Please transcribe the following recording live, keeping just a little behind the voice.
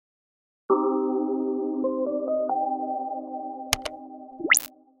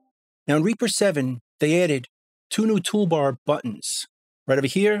Now in Reaper 7, they added 2 new toolbar buttons. Right over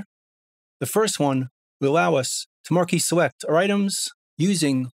here, the first one will allow us to marquee select our items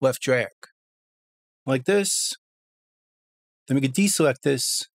using left drag. Like this. Then we can deselect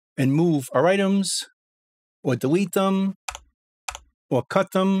this and move our items, or delete them, or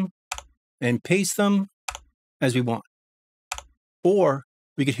cut them, and paste them as we want. Or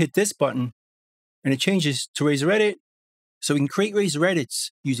we could hit this button and it changes to razor edit, so we can create razor edits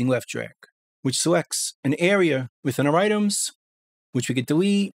using left drag, which selects an area within our items, which we could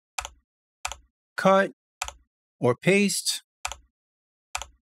delete, cut, or paste,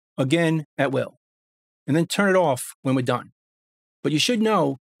 again at will, and then turn it off when we're done. But you should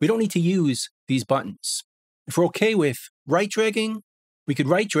know we don't need to use these buttons. If we're okay with right dragging, we could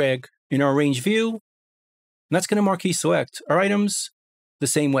right drag in our arrange view, and that's going to marquee select our items the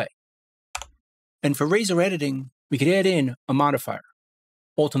same way. And for razor editing, we could add in a modifier.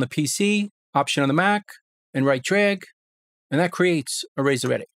 Alt on the PC, Option on the Mac, and right drag, and that creates a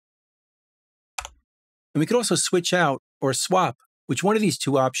razor edit. And we could also switch out or swap which one of these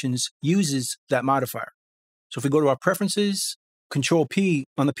two options uses that modifier. So if we go to our preferences, Control P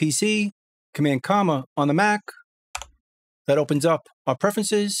on the PC, Command comma on the Mac, that opens up our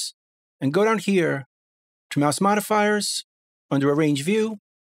preferences, and go down here to mouse modifiers, under arrange view.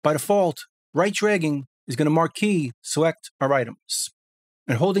 By default, right dragging is going to marquee select our items.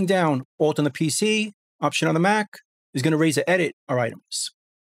 And holding down Alt on the PC, Option on the Mac, is going to razor edit our items.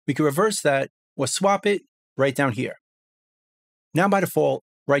 We can reverse that or swap it right down here. Now by default,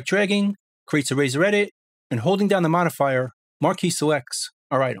 right dragging creates a razor edit, and holding down the modifier marquee selects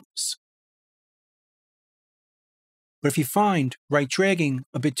our items. But if you find right dragging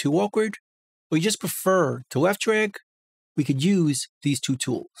a bit too awkward, or you just prefer to left drag, we could use these two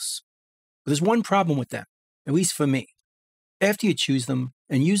tools. But there's one problem with them, at least for me. After you choose them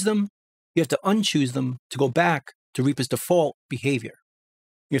and use them, you have to unchoose them to go back to Reaper's default behavior.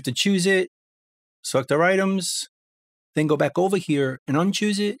 You have to choose it, select our items, then go back over here and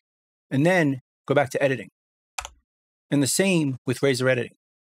unchoose it, and then go back to editing. And the same with razor editing.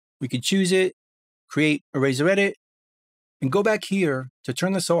 We could choose it, create a razor edit, and go back here to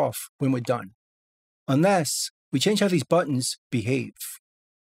turn this off when we're done, unless we change how these buttons behave.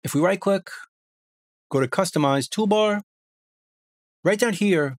 If we right-click, go to Customize Toolbar, right down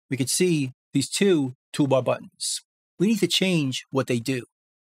here, we could see these two toolbar buttons. We need to change what they do.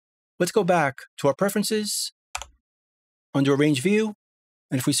 Let's go back to our preferences, under Arrange View,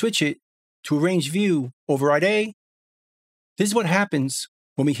 and if we switch it to Arrange View Override A, this is what happens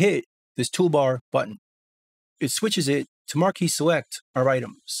when we hit this toolbar button. It switches it to marquee select our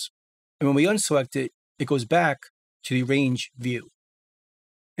items. And when we unselect it, it goes back to the Arrange View.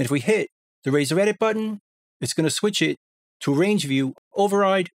 And if we hit the Razor Edit button, it's going to switch it to Arrange View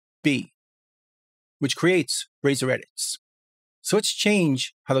Override B, which creates razor edits. So let's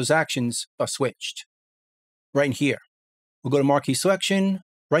change how those actions are switched. Right in here, we'll go to Marquee Selection,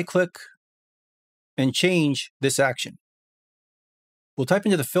 right-click, and change this action. We'll type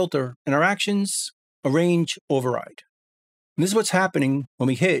into the filter in our actions, Arrange Override. And this is what's happening when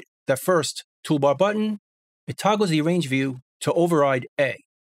we hit that first toolbar button. It toggles the Arrange View to Override A.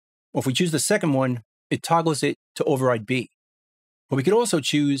 Or if we choose the second one, it toggles it to Override B. But we could also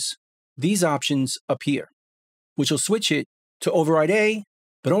choose these options up here, which will switch it to Override A,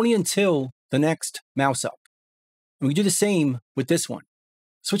 but only until the next mouse up. And we do the same with this one.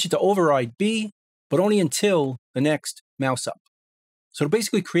 Switch it to Override B, but only until the next mouse up. So it'll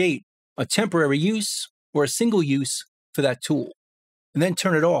basically create a temporary use or a single use for that tool, and then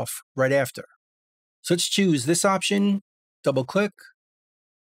turn it off right after. So let's choose this option, double click.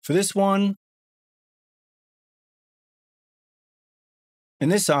 For this one,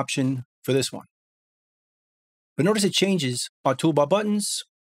 and this option for this one. But notice it changes our toolbar buttons.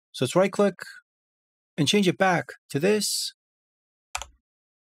 So let's right click and change it back to this,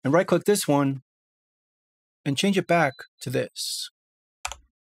 and right click this one and change it back to this.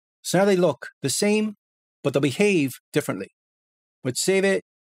 So now they look the same, but they'll behave differently. Let's save it.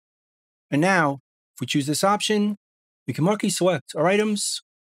 And now, if we choose this option, we can marquee select our items,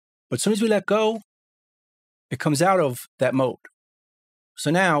 but as soon as we let go, it comes out of that mode.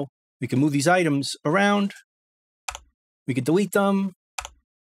 So now we can move these items around, we can delete them,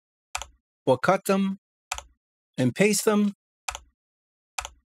 or cut them, and paste them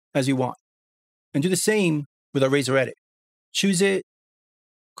as you want. And do the same with our razor edit. Choose it,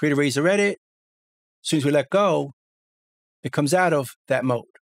 create a razor edit. As soon as we let go, it comes out of that mode.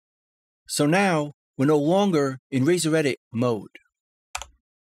 So now we're no longer in razor edit mode.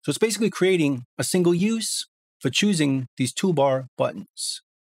 So it's basically creating a single use for choosing these toolbar buttons.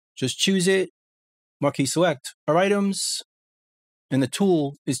 just choose it, marquee select our items, and the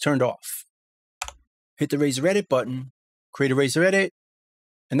tool is turned off. Hit the Razor Edit button, create a Razor Edit,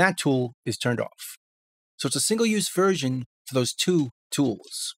 and that tool is turned off. So it's a single-use version for those two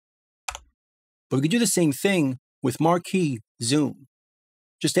tools. But we could do the same thing with Marquee Zoom.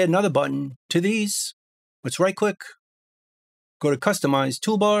 Just add another button to these. Let's right-click, go to Customize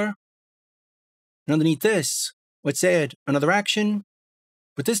Toolbar, and underneath this, let's add another action,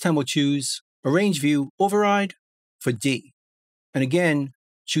 but this time we'll choose Arrange View Override for D. And again,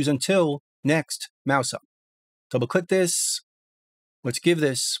 choose Until Next Mouse Up. Double-click this. Let's give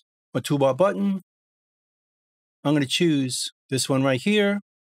this a toolbar button. I'm going to choose this one right here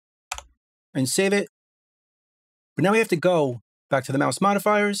and save it. But now we have to go back to the mouse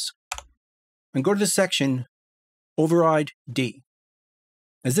modifiers and go to the section Override D,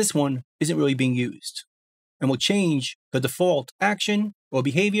 as this one isn't really being used. And we'll change the default action or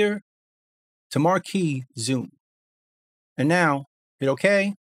behavior to Marquee Zoom. And now hit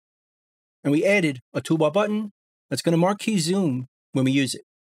OK. And we added a toolbar button that's going to Marquee Zoom when we use it.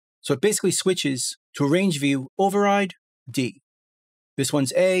 So it basically switches to Arrange View Override D. This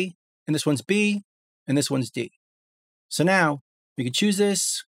one's A, and this one's B, and this one's D. So now we can choose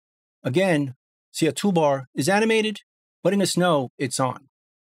this. Again, see our toolbar is animated, letting us know it's on.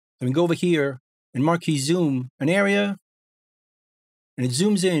 Then we go over here and Marquee Zoom an area, and it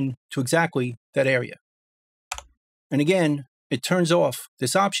zooms in to exactly that area. And again, it turns off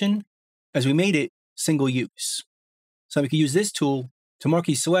this option as we made it single use. So we can use this tool to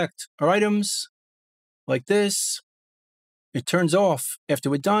marquee select our items like this. It turns off after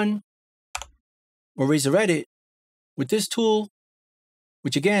we're done. Or Razor Edit with this tool,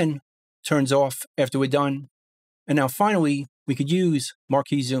 which again turns off after we're done. And now finally, we could use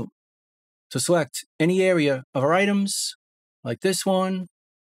Marquee Zoom to select any area of our items like this one.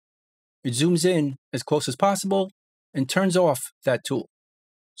 It zooms in as close as possible and turns off that tool.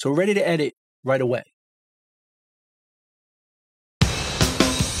 So we're ready to edit right away.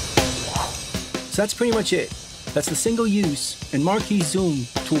 So that's pretty much it. That's the single use and Marquee Zoom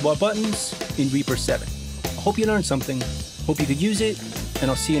toolbar buttons in Reaper 7. I hope you learned something, hope you could use it,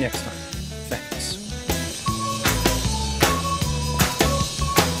 and I'll see you next time. Thanks.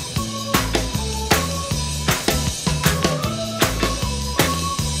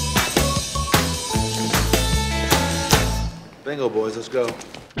 Bingo, boys, let's go.